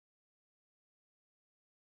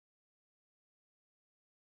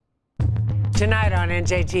Tonight on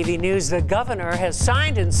NJTV News, the governor has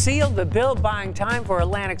signed and sealed the bill buying time for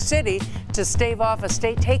Atlantic City to stave off a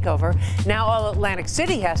state takeover. Now all Atlantic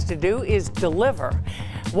City has to do is deliver.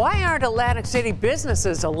 Why aren't Atlantic City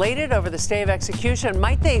businesses elated over the stave execution?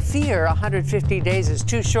 Might they fear 150 days is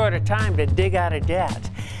too short a time to dig out of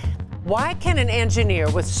debt? Why can an engineer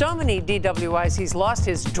with so many DWIs he's lost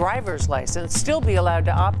his driver's license still be allowed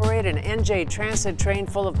to operate an NJ Transit train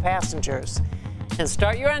full of passengers? And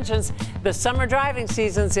start your engines. The summer driving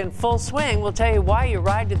season's in full swing. We'll tell you why your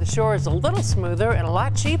ride to the shore is a little smoother and a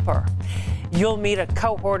lot cheaper. You'll meet a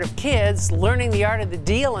cohort of kids learning the art of the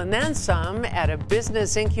deal and then some at a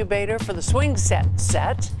business incubator for the swing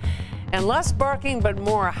set. And less barking but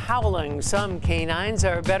more howling. Some canines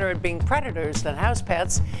are better at being predators than house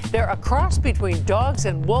pets. They're a cross between dogs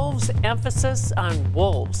and wolves, emphasis on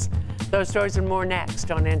wolves. Those stories and more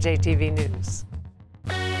next on NJTV News.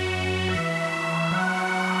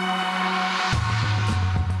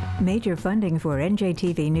 Major funding for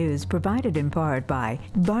NJTV News provided in part by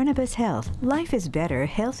Barnabas Health. Life is better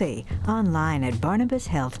healthy. Online at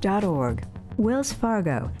barnabashealth.org. Wells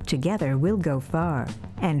Fargo. Together we'll go far.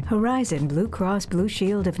 And Horizon Blue Cross Blue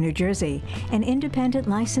Shield of New Jersey, an independent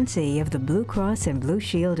licensee of the Blue Cross and Blue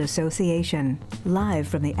Shield Association. Live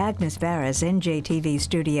from the Agnes Varus NJTV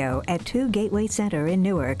studio at 2 Gateway Center in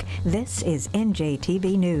Newark, this is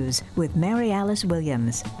NJTV News with Mary Alice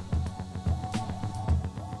Williams.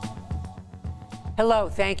 Hello,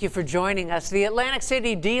 thank you for joining us. The Atlantic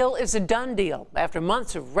City deal is a done deal. After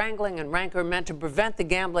months of wrangling and rancor meant to prevent the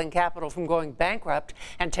gambling capital from going bankrupt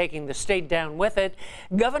and taking the state down with it,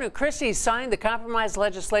 Governor Christie signed the compromise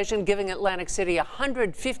legislation giving Atlantic City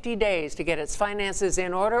 150 days to get its finances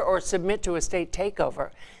in order or submit to a state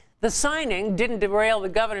takeover. The signing didn't derail the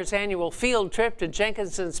governor's annual field trip to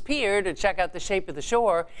Jenkinson's Pier to check out the shape of the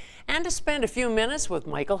shore and to spend a few minutes with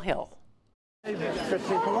Michael Hill.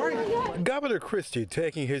 Governor Christie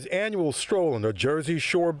taking his annual stroll on the Jersey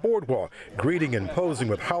Shore boardwalk, greeting and posing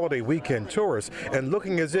with holiday weekend tourists and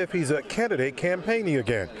looking as if he's a candidate campaigning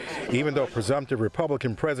again. Even though presumptive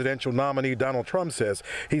Republican presidential nominee Donald Trump says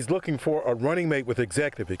he's looking for a running mate with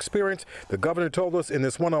executive experience, the governor told us in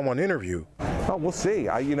this one-on-one interview. Oh, we'll see.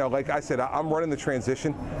 Like I said, I'm running the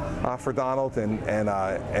transition for Donald, and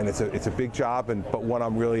it's a big job, but one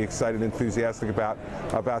I'm really excited and enthusiastic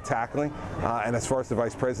about tackling. And as far as the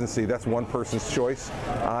vice presidency, that's one person's choice,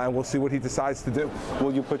 and we'll see what he decides to do.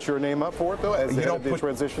 Will you put your name up for it, though, as the head of the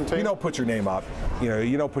transition team? You don't put your name up.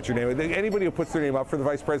 You don't put your name up. Anybody who puts their name up for the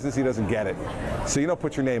vice presidency doesn't get it. So you don't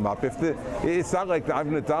put your name up. It's not like Donald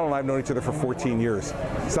and I have known each other for 14 years.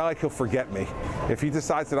 It's not like he'll forget me. If he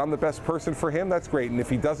decides that I'm the best person for him, that's great. And if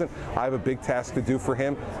he doesn't, I have a big task to do for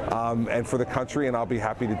him and for the country, and I'll be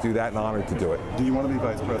happy to do that and honored to do it. Do you want to be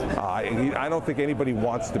vice president? I don't think anybody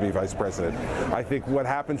wants to be vice president. I think what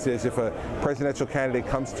happens is if a presidential candidate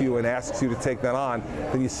comes to you and asks you to take that on,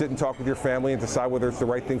 then you sit and talk with your family and decide whether it's the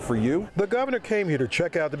right thing for you. The governor came here to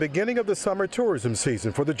check out the beginning of the summer tourism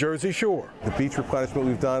season for the Jersey Shore. The beach replenishment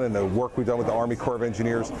we've done and the work we've done with the Army Corps of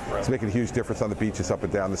Engineers is making a huge difference on the beaches up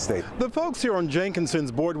and down the state. The folks here on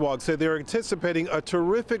Jenkinson's boardwalk say they're anticipating a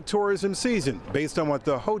terrific tourism season based on what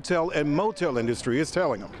the hotel and motel industry is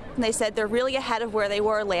telling them. They said they're really ahead of where they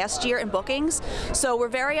were last year in bookings, so we're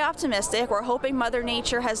very optimistic. We're hoping Mother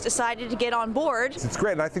Nature has decided to get on board. It's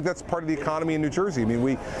great, and I think that's part of the economy in New Jersey. I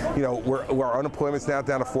mean, our unemployment's now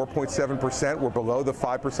down to 4.7%. We're below the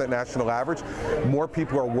 5% national average. More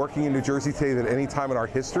people are working in New Jersey today than any time in our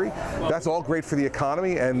history. That's all great for the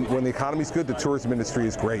economy, and when the economy's good, the tourism industry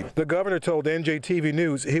is great. The governor told NJTV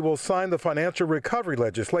News he will sign the financial recovery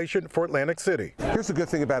legislation for Atlantic City. Here's the good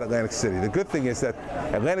thing about Atlantic City. The good thing is that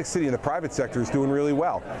Atlantic City in the private sector is doing really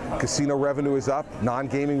well. Casino revenue is up,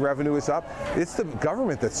 non-gaming revenue is up. It's the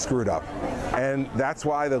government that's screwed up. And that's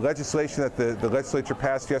why the legislation that the legislature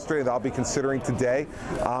passed yesterday that I'll be considering today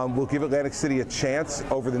will give Atlantic City a chance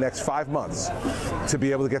over the next 5 months to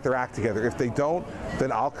be able to get their act together. If they don't,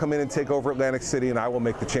 then I'll come in and take over Atlantic City, and I will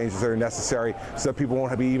make the changes that are necessary so that people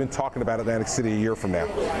won't be even talking about Atlantic City a year from now.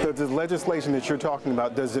 So the legislation that you're talking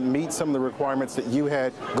about, does it meet some of the requirements that you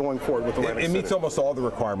had going forward with Atlantic City? It meets almost all the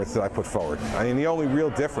requirements that I put forward. I mean, the only real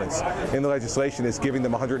difference in the legislation is giving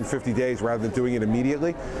them 150 days rather than doing it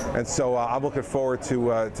immediately. And so I'm looking forward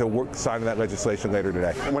to signing that legislation later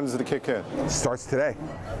today. And when does it kick in? It starts today.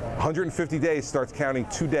 150 days starts counting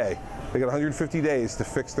today. They got 150 days to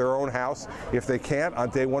fix their own house. If they can't, on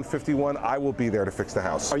day 151, I will be there to fix the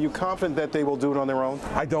house. Are you confident that they will do it on their own?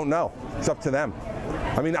 I don't know. It's up to them.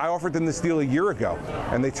 I mean, I offered them this deal a year ago,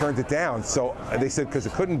 and they turned it down. So they said because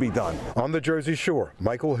it couldn't be done. On the Jersey Shore,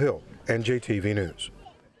 Michael Hill, NJTV News.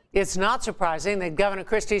 It's not surprising that Governor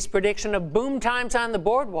Christie's prediction of boom times on the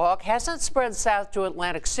boardwalk hasn't spread south to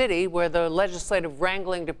Atlantic City, where the legislative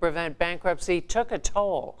wrangling to prevent bankruptcy took a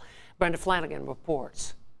toll. Brenda Flanagan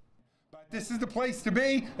reports. This is the place to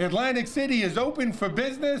be. Atlantic City is open for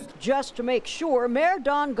business. Just to make sure, Mayor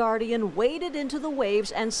Don Guardian waded into the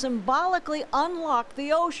waves and symbolically unlocked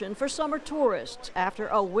the ocean for summer tourists. After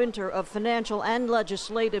a winter of financial and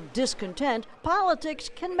legislative discontent, politics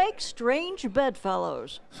can make strange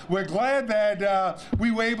bedfellows. We're glad that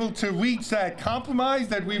we were able to reach that compromise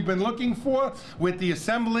that we've been looking for with the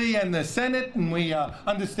Assembly and the Senate, and we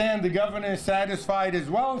understand the governor is satisfied as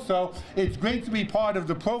well. So it's great to be part of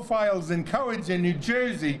the profiles and courage in New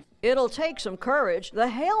Jersey. It'll take some courage. The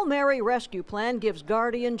Hail Mary rescue plan gives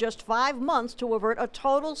Guardian just 5 months to avert a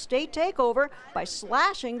total state takeover by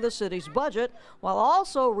slashing the city's budget, while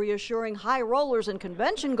also reassuring high rollers and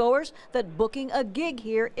convention goers that booking a gig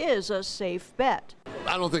here is a safe bet.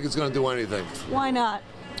 I don't think it's going to do anything. Why not?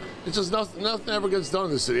 It's just nothing ever gets done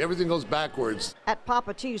in the city. Everything goes backwards. At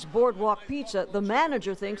Papa T's Boardwalk Pizza, the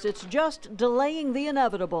manager thinks it's just delaying the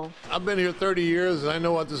inevitable. I've been here 30 years, and I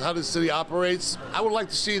know how this city operates. I would like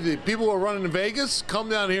to see the people who are running in Vegas come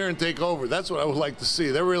down here and take over. That's what I would like to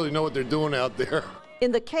see. They really know what they're doing out there.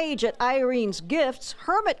 In the cage at Irene's Gifts,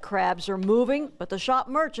 hermit crabs are moving, but the shop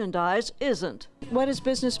merchandise isn't. What has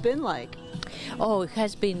business been like? Oh, it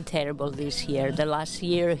has been terrible this year. The last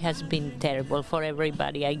year has been terrible for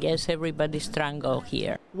everybody. I guess everybody's strangled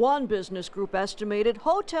here. One business group estimated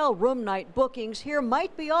hotel room night bookings here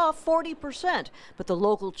might be off 40%, but the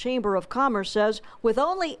local Chamber of Commerce says with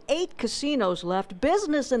only 8 casinos left,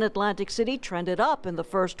 business in Atlantic City trended up in the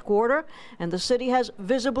first quarter, and the city has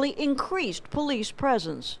visibly increased police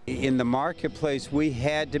presence. In the marketplace, we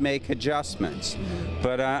had to make adjustments,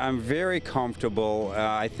 but I'm very comfortable,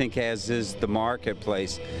 I think, as is the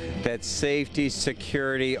marketplace, that safety,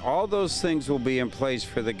 security, all those things will be in place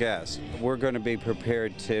for the guests. We're going to be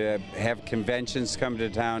prepared to have conventions come to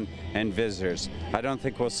town and visitors. I don't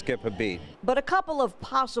think we'll skip a beat. But a couple of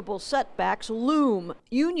possible setbacks loom.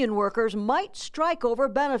 Union workers might strike over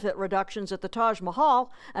benefit reductions at the Taj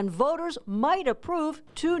Mahal, and voters might approve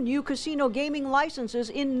 2 new casino gaming licenses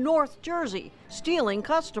in North Jersey, stealing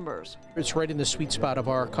customers. It's right in the sweet spot of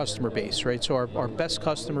our customer base, right? So our best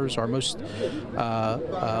customers, our most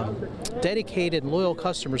dedicated and loyal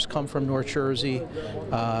customers come from North Jersey.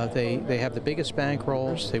 They have the biggest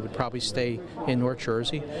bankrolls. They would probably stay in North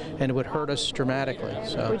Jersey, and it would hurt us dramatically.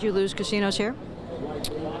 So. Would you lose casinos here?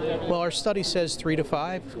 Well, our study says 3 to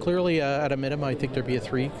 5. Clearly, at a minimum, I think there'd be a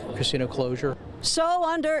 3 casino closure. So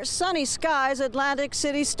under sunny skies, Atlantic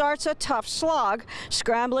City starts a tough slog,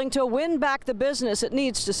 scrambling to win back the business it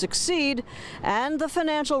needs to succeed and the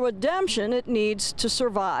financial redemption it needs to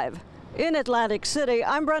survive. In Atlantic City,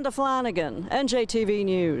 I'm Brenda Flanagan, NJTV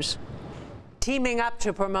News. Teaming up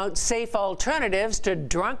to promote safe alternatives to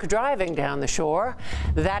drunk driving down the shore.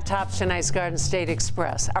 That tops tonight's Garden State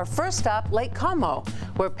Express. Our first stop, Lake Como,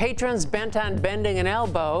 where patrons bent on bending an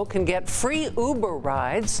elbow can get free Uber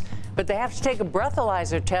rides, but they have to take a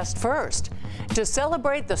breathalyzer test first. To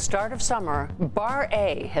celebrate the start of summer, Bar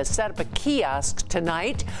A has set up a kiosk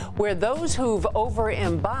tonight where those who've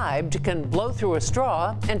over-imbibed can blow through a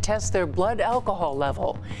straw and test their blood alcohol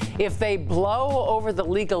level. If they blow over the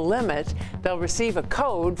legal limit, they'll receive a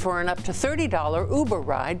code for an up to $30 Uber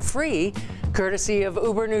ride free, courtesy of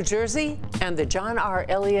Uber New Jersey and the John R.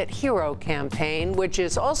 Elliott Hero Campaign, which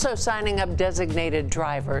is also signing up designated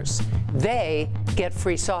drivers. They get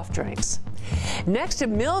free soft drinks. Next to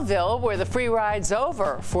Millville, where the free ride's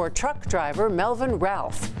over for truck driver Melvin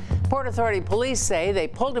Ralph. Port Authority police say they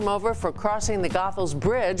pulled him over for crossing the Goethals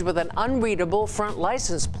Bridge with an unreadable front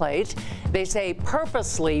license plate. They say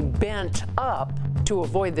purposely bent up to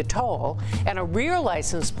avoid the toll, and a rear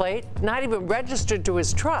license plate not even registered to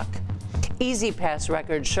his truck. Easy Pass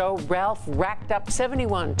records show Ralph racked up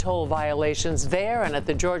 71 toll violations there and at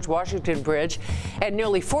the George Washington Bridge and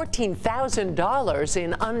nearly $14,000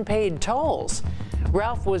 in unpaid tolls.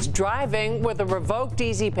 Ralph was driving with a revoked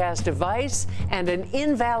Easy Pass device and an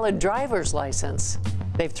invalid driver's license.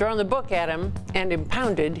 They've thrown the book at him and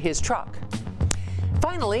impounded his truck.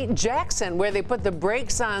 Finally, Jackson, where they put the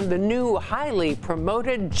brakes on the new, highly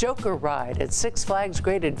promoted Joker ride at Six Flags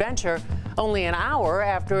Great Adventure only an hour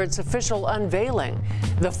after its official unveiling.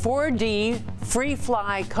 The 4D Free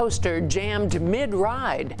Fly coaster jammed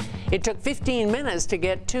mid-ride. It took 15 minutes to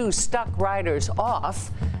get 2 stuck riders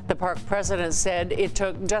off. The park president said it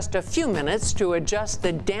took just a few minutes to adjust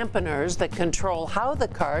the dampeners that control how the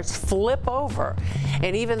cars flip over.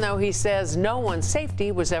 And even though he says no one's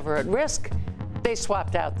safety was ever at risk, they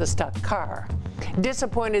swapped out the stuck car.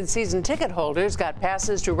 Disappointed season ticket holders got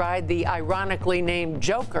passes to ride the ironically named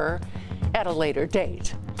Joker at a later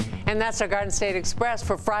date. And that's our Garden State Express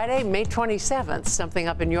for Friday, May 27th. Something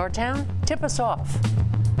up in your town? Tip us off.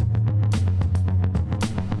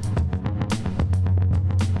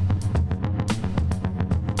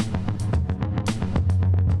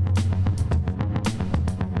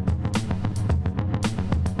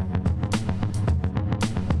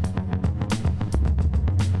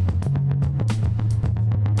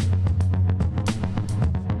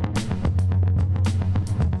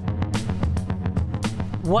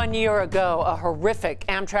 One year ago, a horrific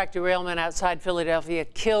Amtrak derailment outside Philadelphia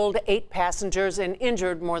killed 8 passengers and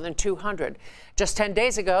injured more than 200. Just 10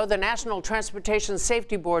 days ago, the National Transportation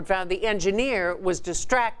Safety Board found the engineer was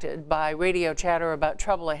distracted by radio chatter about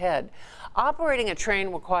trouble ahead. Operating a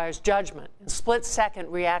train requires judgment and split-second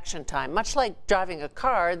reaction time. Much like driving a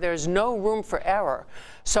car, there's no room for error.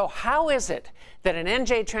 So how is it that an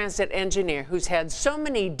NJ Transit engineer who's had so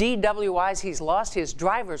many DWIs he's lost his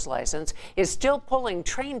driver's license is still pulling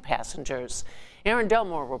train passengers? Aaron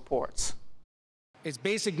Delmore reports. It's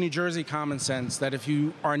basic New Jersey common sense that if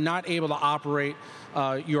you are not able to operate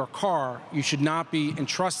your car, you should not be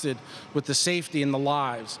entrusted with the safety and the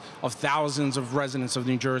lives of thousands of residents of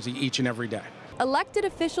New Jersey each and every day. Elected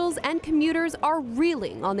officials and commuters are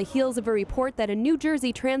reeling on the heels of a report that a New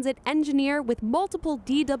Jersey Transit engineer with multiple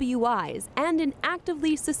DWIs and an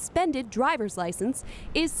actively suspended driver's license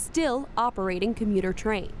is still operating commuter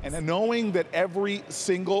trains. And knowing that every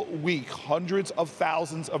single week, hundreds of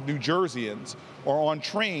thousands of New Jerseyans are on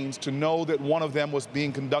trains, to know that one of them was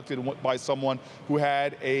being conducted by someone who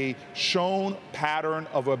had a shown pattern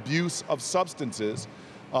of abuse of substances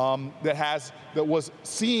that was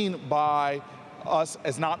seen by us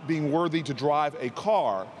as not being worthy to drive a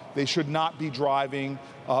car. They should not be driving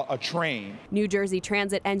a train. New Jersey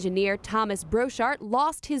Transit engineer Thomas Brochart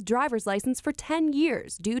lost his driver's license for 10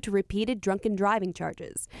 years due to repeated drunken driving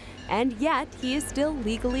charges. And yet, he is still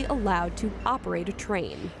legally allowed to operate a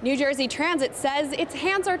train. New Jersey Transit says its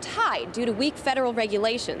hands are tied due to weak federal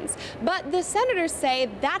regulations. But the senators say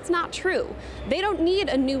that's not true. They don't need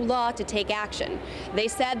a new law to take action. They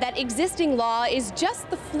said that existing law is just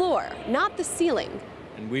the floor, not the ceiling.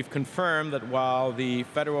 And we've confirmed that while the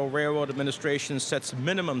Federal Railroad Administration sets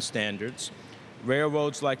minimum standards,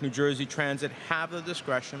 railroads like New Jersey Transit have the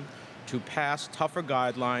discretion to pass tougher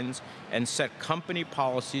guidelines and set company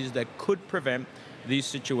policies that could prevent these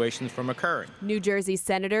situations from occurring. New Jersey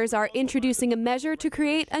senators are introducing a measure to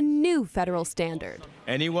create a new federal standard.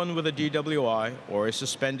 Anyone with a DWI or a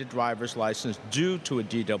suspended driver's license due to a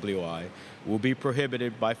DWI will be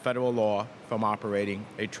prohibited by federal law from operating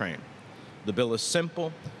a train. The bill is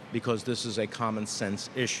simple because this is a common sense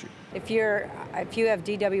issue. If you have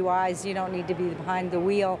DWIs, you don't need to be behind the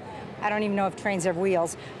wheel. I don't even know if trains have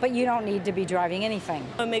wheels, but you don't need to be driving anything.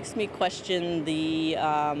 It makes me question the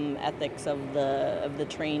ethics of the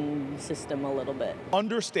train system a little bit.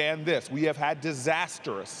 Understand this, we have had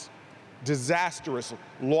disastrous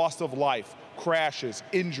loss of life, crashes,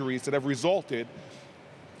 injuries that have resulted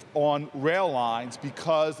on rail lines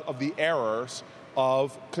because of the errors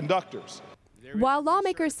of conductors. While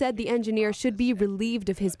lawmakers said the engineer should be relieved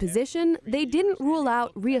of his position, they didn't rule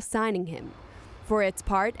out reassigning him. For its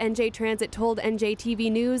part, NJ Transit told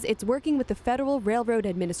NJTV News it's working with the Federal Railroad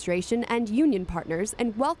Administration and union partners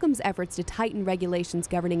and welcomes efforts to tighten regulations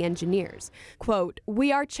governing engineers. Quote,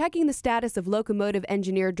 "We are checking the status of locomotive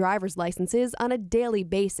engineer driver's licenses on a daily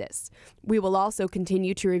basis. We will also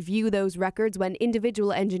continue to review those records when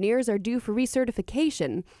individual engineers are due for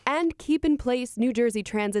recertification and keep in place New Jersey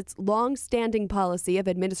Transit's long-standing policy of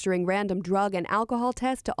administering random drug and alcohol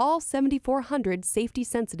tests to all 7,400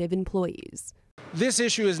 safety-sensitive employees." This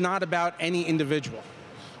issue is not about any individual.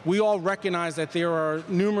 We all recognize that there are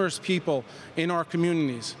numerous people in our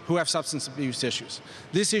communities who have substance abuse issues.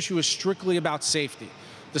 This issue is strictly about safety,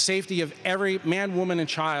 the safety of every man, woman, and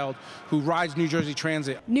child who rides New Jersey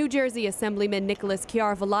Transit. New Jersey Assemblyman Nicholas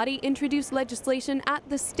Chiaravolati introduced legislation at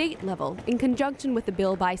the state level in conjunction with a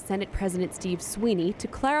bill by Senate President Steve Sweeney to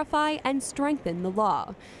clarify and strengthen the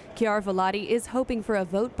law. Chiaravolati is hoping for a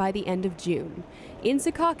vote by the end of June. In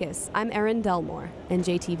Secaucus, I'm Erin Delmore,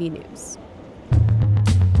 NJTV News.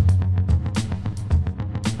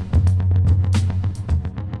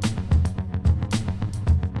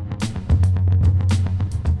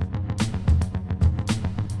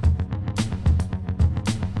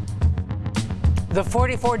 The The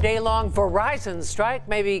 44-day-long Verizon strike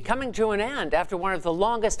may be coming to an end after one of the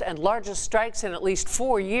longest and largest strikes in at least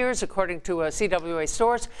 4 years, according to a CWA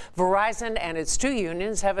source. Verizon and its two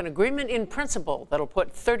unions have an agreement in principle that'll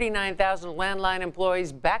put 39,000 landline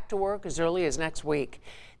employees back to work as early as next week.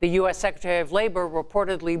 The U.S. Secretary of Labor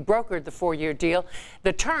reportedly brokered the 4-year deal.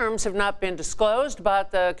 The terms have not been disclosed,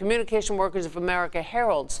 but the Communication Workers of America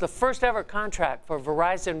heralds the first ever contract for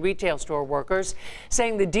Verizon retail store workers,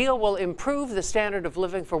 saying the deal will improve the standard of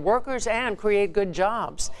living for workers and create good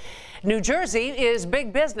jobs. New Jersey is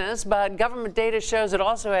big business, but government data shows it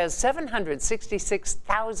also has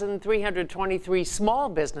 766,323 small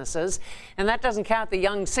businesses, and that doesn't count the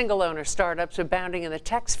young single-owner startups abounding in the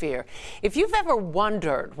tech sphere. If you've ever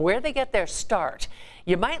wondered where they get their start,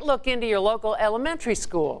 you might look into your local elementary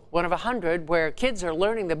school, one of 100 where kids are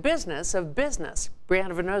learning the business of business.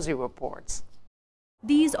 Brianna Venozzi reports.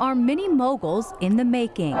 These are mini moguls in the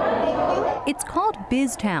making. It's called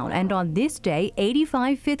BizTown, and on this day,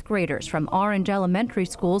 85 fifth graders from Orange Elementary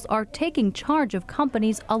Schools are taking charge of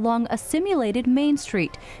companies along a simulated Main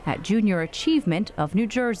Street at Junior Achievement of New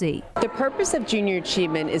Jersey. The purpose of Junior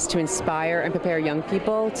Achievement is to inspire and prepare young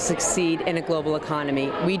people to succeed in a global economy.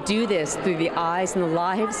 We do this through the eyes and the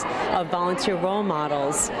lives of volunteer role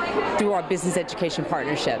models through our business education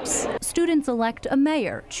partnerships. Students elect a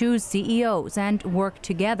mayor, choose CEOs, and work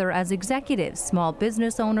together as executives, small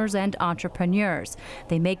business owners, and entrepreneurs.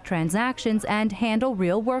 They make transactions and handle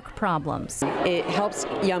real work problems. It helps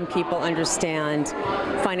young people understand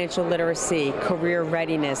financial literacy, career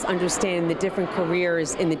readiness, understanding the different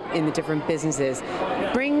careers in the different businesses.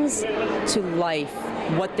 Brings to life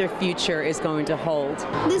what their future is going to hold.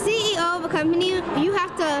 The CEO of a company, you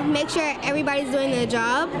have to make sure everybody's doing their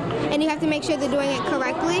job, and you have to make sure they're doing it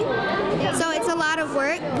correctly. So it's a lot of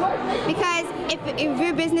work, because if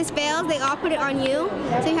your business fails, they all put it on you,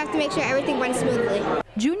 so you have to make sure everything runs smoothly.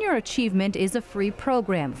 Junior Achievement is a free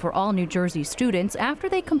program for all New Jersey students. After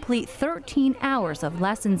they complete 13 hours of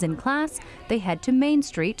lessons in class, they head to Main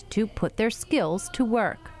Street to put their skills to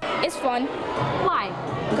work. It's fun. Why?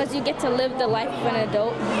 Because you get to live the life of an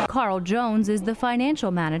adult. Carl Jones is the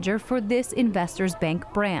financial manager for this Investors Bank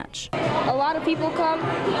branch. A lot of people come,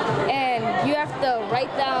 and you have to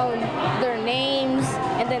write down their names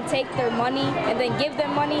and then take their money and then give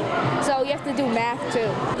them money. So you have to do math too.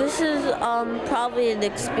 This is probably an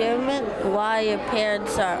experiment why your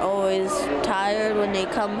parents are always tired when they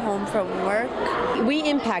come home from work. We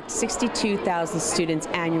impact 62,000 students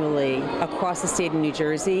annually across the state of New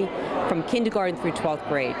Jersey from kindergarten through 12th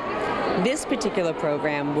grade. This particular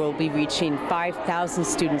program will be reaching 5,000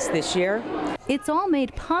 students this year. It's all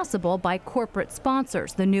made possible by corporate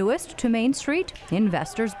sponsors. The newest to Main Street,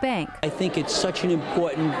 Investors Bank. I think it's such an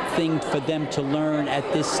important thing for them to learn at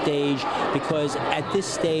this stage, because at this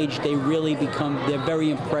stage they're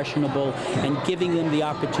very impressionable, and giving them the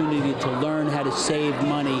opportunity to learn how to save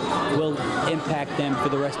money will impact them for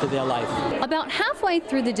the rest of their life. About halfway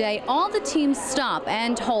through the day, all the teams stop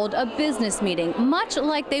and hold a business meeting, much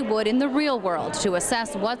like they would in the real world, to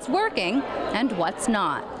assess what's working and what's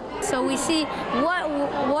not. So we see what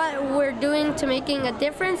we're doing to making a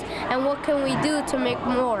difference, and what can we do to make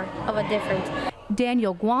more of a difference.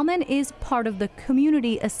 Daniel Gualman is part of the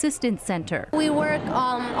Community Assistance Center. We work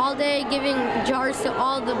all day giving jars to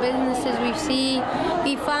all the businesses we see,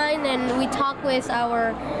 we find, and we talk with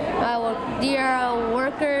our dear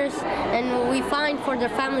workers, and we find for the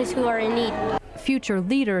families who are in need. Future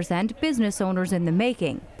leaders and business owners in the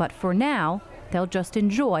making, but for now, they'll just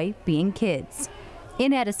enjoy being kids.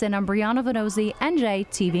 In Edison, I'm Brianna Venozzi,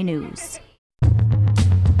 NJTV News.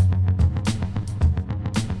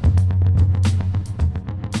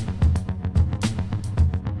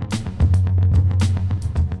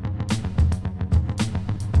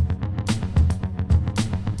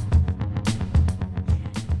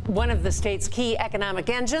 One of the state's key economic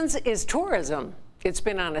engines is tourism. It's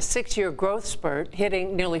been on a 6-year growth spurt,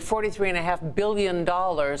 hitting nearly $43.5 billion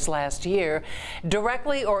last year,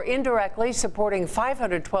 directly or indirectly supporting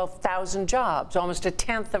 512,000 jobs, almost a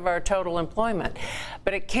tenth of our total employment.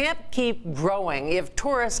 But it can't keep growing if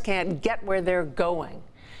tourists can't get where they're going.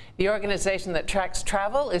 The organization that tracks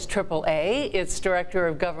travel is AAA. Its Director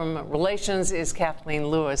of Government Relations is Kathleen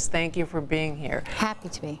Lewis. Thank you for being here. Happy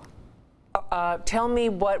to be. Tell me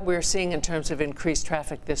what we're seeing in terms of increased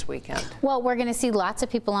traffic this weekend. Well, we're going to see lots of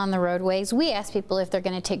people on the roadways. We ask people if they're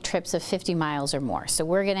going to take trips of 50 miles or more. So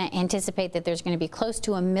we're going to anticipate that there's going to be close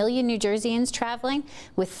to 1 million New Jerseyans traveling,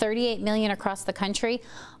 with 38 million across the country.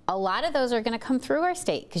 A lot of those are going to come through our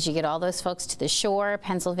state, because you get all those folks to the shore,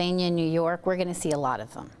 Pennsylvania, New York. We're going to see a lot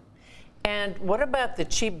of them. And what about the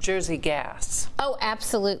cheap Jersey gas? Oh,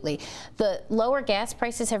 absolutely. The lower gas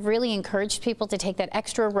prices have really encouraged people to take that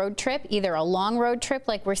extra road trip, either a long road trip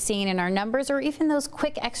like we're seeing in our numbers, or even those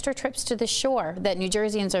quick extra trips to the shore that New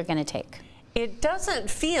Jerseyans are going to take. It doesn't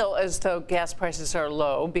feel as though gas prices are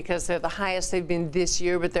low because they're the highest they've been this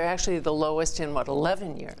year, but they're actually the lowest in, what,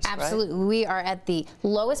 11 years, Absolutely. Right? We are at the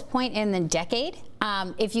lowest point in the decade.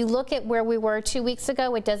 If you look at where we were 2 weeks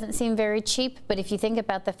ago, it doesn't seem very cheap, but if you think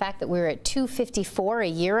about the fact that we were at $2.54 a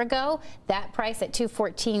year ago, that price at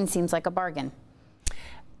 $2.14 seems like a bargain.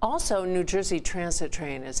 Also, New Jersey Transit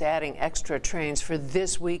Train is adding extra trains for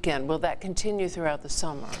this weekend. Will that continue throughout the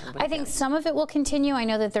summer? I think some of it will continue. I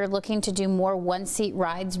know that they're looking to do more one-seat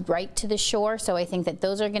rides right to the shore, so I think that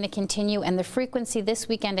those are going to continue. And the frequency this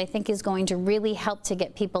weekend, I think, is going to really help to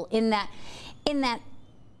get people in that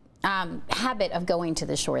habit of going to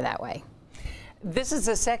the shore that way. This is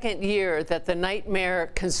the second year that the nightmare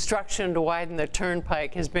construction to widen the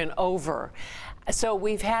turnpike has been over. So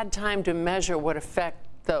we've had time to measure what effect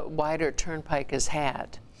the wider turnpike has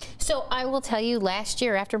had. So I will tell you, last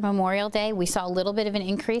year after Memorial Day, we saw a little bit of an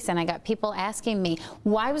increase, and I got people asking me,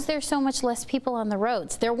 why was there so much less people on the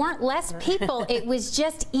roads? There weren't less people. It was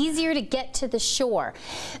just easier to get to the shore.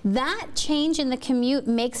 That change in the commute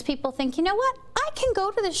makes people think, you know what? I can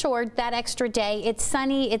go to the shore that extra day. It's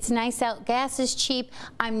sunny. It's nice out. Gas is cheap.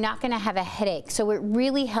 I'm not going to have a headache. So it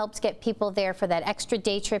really helps get people there for that extra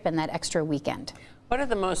day trip and that extra weekend. What are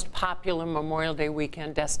the most popular Memorial Day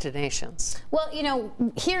weekend destinations? Well, you know,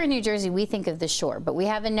 here in New Jersey, we think of the shore, but we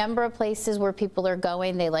have a number of places where people are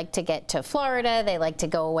going. They like to get to Florida. They like to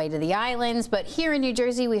go away to the islands. But here in New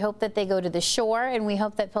Jersey, we hope that they go to the shore, and we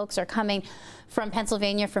hope that folks are coming from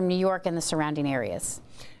Pennsylvania, from New York, and the surrounding areas.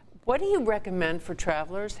 What do you recommend for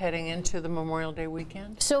travelers heading into the Memorial Day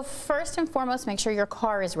weekend? So first and foremost, make sure your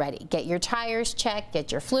car is ready. Get your tires checked,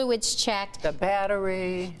 get your fluids checked. The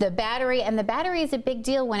battery. The battery, and the battery is a big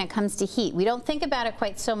deal when it comes to heat. We don't think about it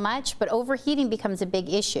quite so much, but overheating becomes a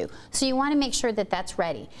big issue. So you want to make sure that that's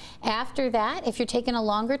ready. After that, if you're taking a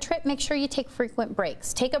longer trip, make sure you take frequent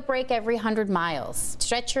breaks. Take a break every 100 miles.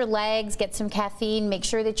 Stretch your legs, get some caffeine, make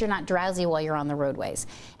sure that you're not drowsy while you're on the roadways.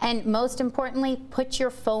 And most importantly, put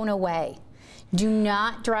your phone away. Do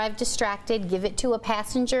not drive distracted. Give it to a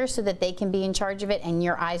passenger so that they can be in charge of it and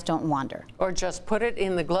your eyes don't wander. Or just put it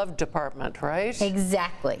in the glove department, right?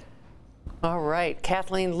 Exactly. All right.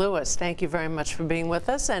 Kathleen Lewis, thank you very much for being with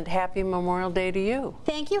us, and happy Memorial Day to you.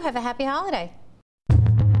 Thank you. Have a happy holiday.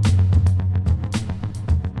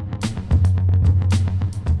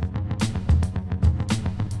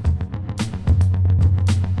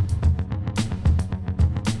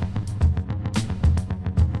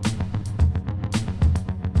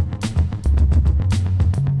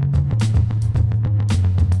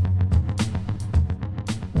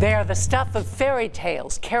 They are the stuff of fairy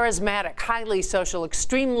tales, charismatic, highly social,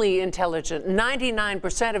 extremely intelligent.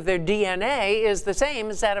 99% of their DNA is the same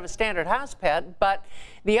as that of a standard house pet, but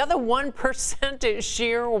the other 1% is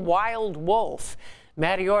sheer wild wolf.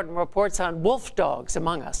 Maddie Orton reports on wolf dogs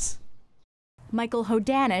among us. Michael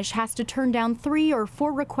Hodanish has to turn down 3 or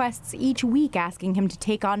 4 requests each week asking him to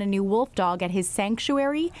take on a new wolf dog at his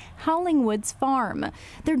sanctuary, Howling Woods Farm.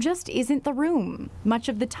 There just isn't the room. Much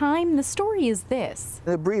of the time, the story is this.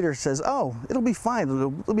 The breeder says, oh, it'll be fine.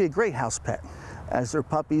 It'll be a great house pet. As they're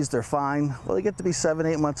puppies, they're fine. Well, they get to be 7,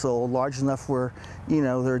 8 months old, large enough where, you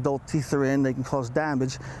know, their adult teeth are in, they can cause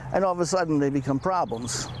damage, and all of a sudden they become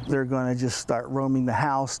problems. They're going to just start roaming the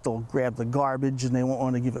house. They'll grab the garbage and they won't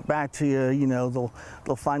want to give it back to you. You know,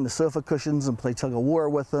 they'll find the sofa cushions and play tug of war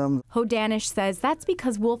with them. Hodanish says that's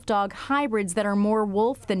because wolf dog hybrids that are more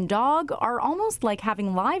wolf than dog are almost like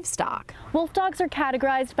having livestock. Wolf dogs are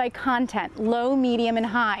categorized by content, low, medium, and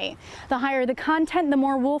high. The higher the content, the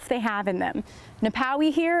more wolf they have in them.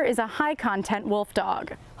 Napawi here is a high-content wolf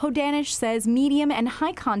dog. Hodanish says medium and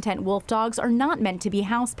high-content wolf dogs are not meant to be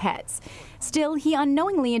house pets. Still, he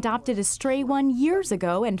unknowingly adopted a stray one years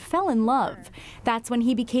ago and fell in love. That's when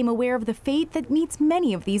he became aware of the fate that meets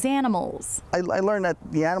many of these animals. I learned that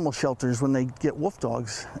the animal shelters, when they get wolf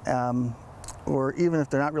dogs, or even if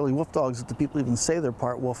they're not really wolf dogs, if the people even say they're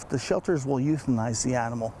part wolf, the shelters will euthanize the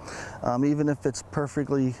animal. Even if it's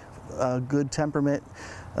perfectly good temperament,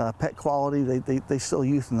 pet quality, they still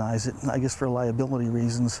euthanize it, I guess for liability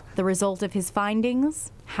reasons. The result of his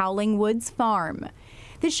findings? Howling Woods Farm.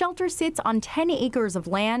 The shelter sits on 10 acres of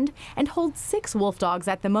land and holds 6 wolf dogs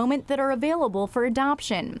at the moment that are available for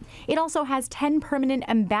adoption. It also has 10 permanent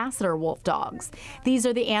ambassador wolf dogs. These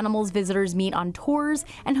are the animals visitors meet on tours,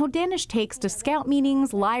 and Hodanish takes to scout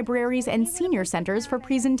meetings, libraries, and senior centers for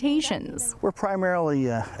presentations. We're primarily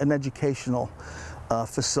an educational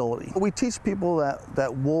facility. We teach people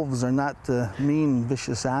that wolves are not the mean,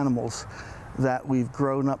 vicious animals that we've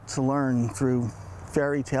grown up to learn through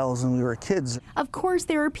fairy tales when we were kids. Of course,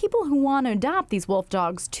 there are people who want to adopt these wolf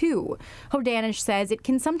dogs too. Hodanish says it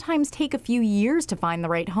can sometimes take a few years to find the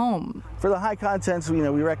right home. For the high contents, we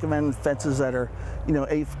recommend fences that are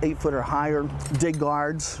 8 foot or higher, dig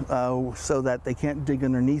guards so that they can't dig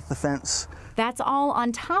underneath the fence. That's all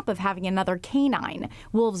on top of having another canine.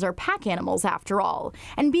 Wolves are pack animals after all,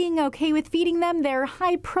 and being okay with feeding them their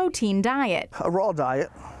high-protein diet. A raw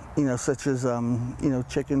diet, such as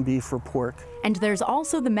chicken, beef, or pork. And there's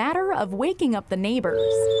also the matter of waking up the neighbors.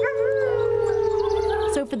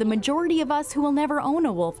 So for the majority of us who will never own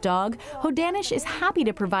a wolf dog, Hodanish is happy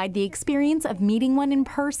to provide the experience of meeting one in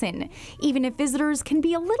person, even if visitors can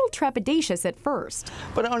be a little trepidatious at first.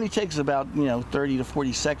 But it only takes about 30 to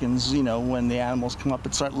 40 seconds, when the animals come up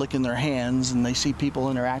and start licking their hands and they see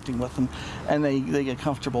people interacting with them, and they get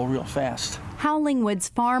comfortable real fast. Howling Woods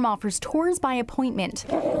Farm offers tours by appointment.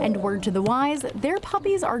 And word to the wise, their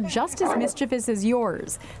puppies are just as mischievous as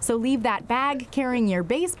yours. So leave that bag carrying your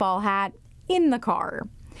baseball hat in the car.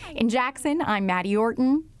 In Jackson, I'm Maddie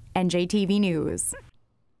Orton, NJTV News.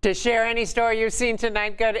 To share any story you've seen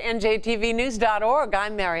tonight, go to njtvnews.org.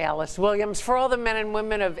 I'm Mary Alice Williams. For all the men and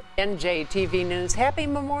women of NJTV News, happy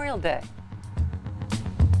Memorial Day.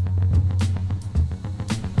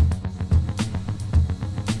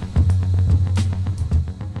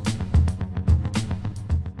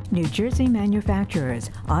 New Jersey manufacturers,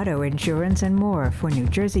 auto insurance, and more for New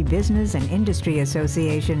Jersey Business and Industry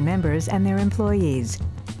Association members and their employees.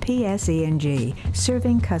 PSE&G,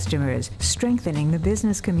 serving customers, strengthening the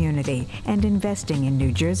business community, and investing in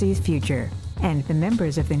New Jersey's future. And the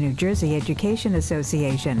members of the New Jersey Education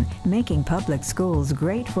Association, making public schools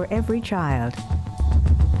great for every child.